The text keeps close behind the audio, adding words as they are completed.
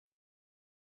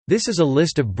This is a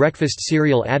list of breakfast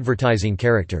cereal advertising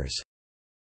characters.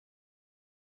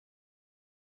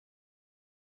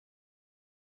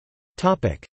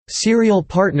 Cereal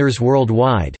partners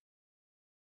worldwide.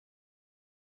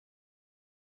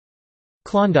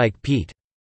 Klondike Pete.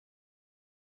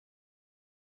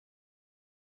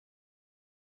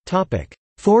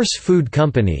 Force Food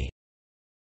Company.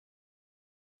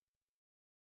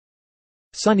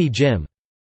 Sunny Jim.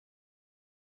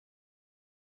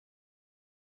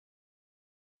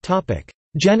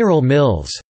 General Mills.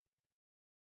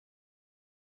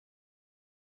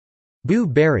 Boo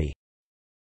Berry.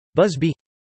 Busby.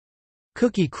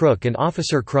 Cookie Crook and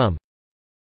Officer Crumb.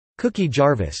 Cookie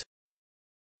Jarvis.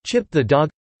 Chip the Dog.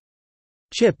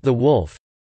 Chip the Wolf.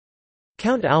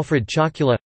 Count Alfred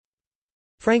Chocula.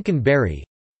 Frankenberry.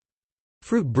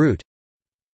 Fruit Brute.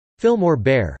 Fillmore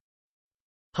Bear.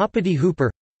 Hoppity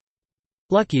Hooper.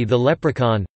 Lucky the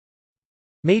Leprechaun.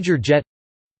 Major Jet.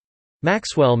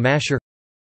 Maxwell Masher.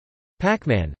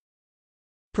 Pac-Man.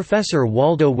 Professor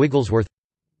Waldo Wigglesworth.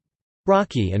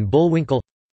 Rocky and Bullwinkle.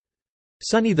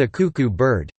 Sonny the Cuckoo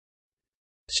Bird.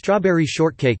 Strawberry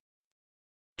Shortcake.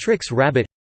 Trix Rabbit.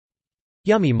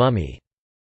 Yummy Mummy.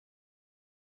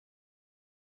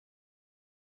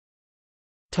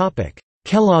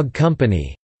 Kellogg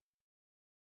Company.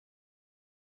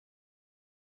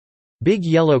 Big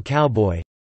Yellow Cowboy.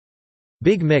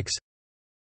 Big Mix.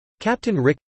 Captain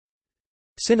Rick.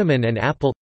 Cinnamon and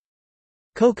Apple.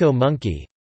 Cocoa Monkey.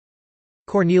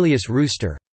 Cornelius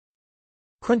Rooster.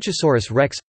 Crunchosaurus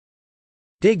Rex.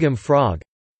 Dig-'em Frog.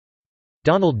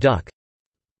 Donald Duck.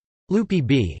 Loopy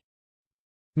Bee.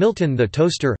 Milton the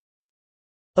Toaster.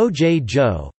 O.J.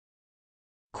 Joe.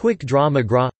 Quick Draw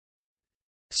McGraw.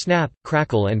 Snap,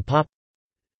 Crackle and Pop.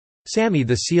 Sammy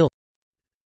the Seal.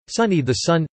 Sonny the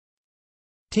Sun.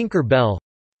 Tinker Bell.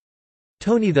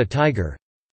 Tony the Tiger.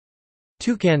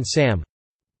 Toucan Sam.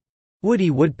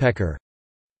 Woody Woodpecker.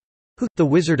 Hoot the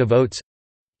Wizard of Oats.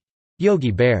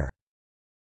 Yogi Bear.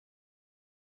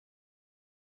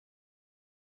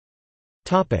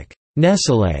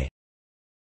 Nestlé.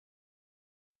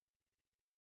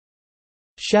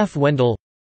 Chef Wendell.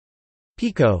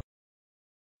 Pico.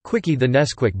 Quickie the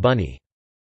Nesquik Bunny.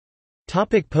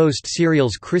 Post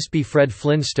cereals Crispy Fred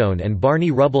Flintstone and Barney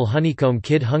Rubble Honeycomb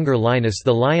Kid Hunger Linus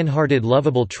the Lion-Hearted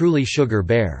Lovable Truly Sugar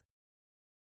Bear.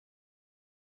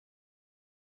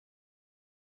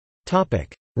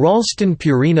 Ralston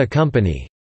Purina Company.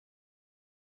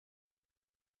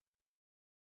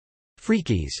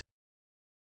 Freakies.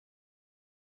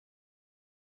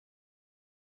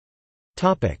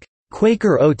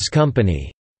 Quaker Oats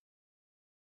Company.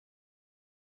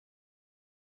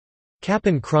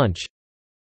 Cap'n Crunch.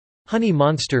 Honey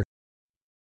Monster.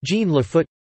 Jean Lafoot.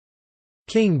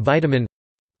 King Vitamin.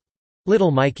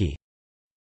 Little Mikey.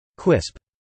 Quisp.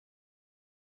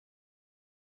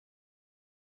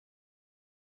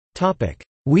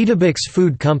 Weetabix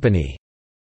Food Company.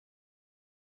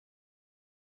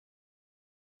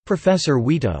 Professor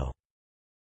Wheato.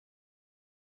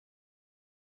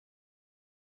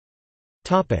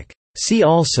 See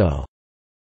also: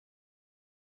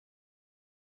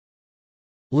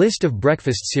 List of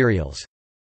breakfast cereals.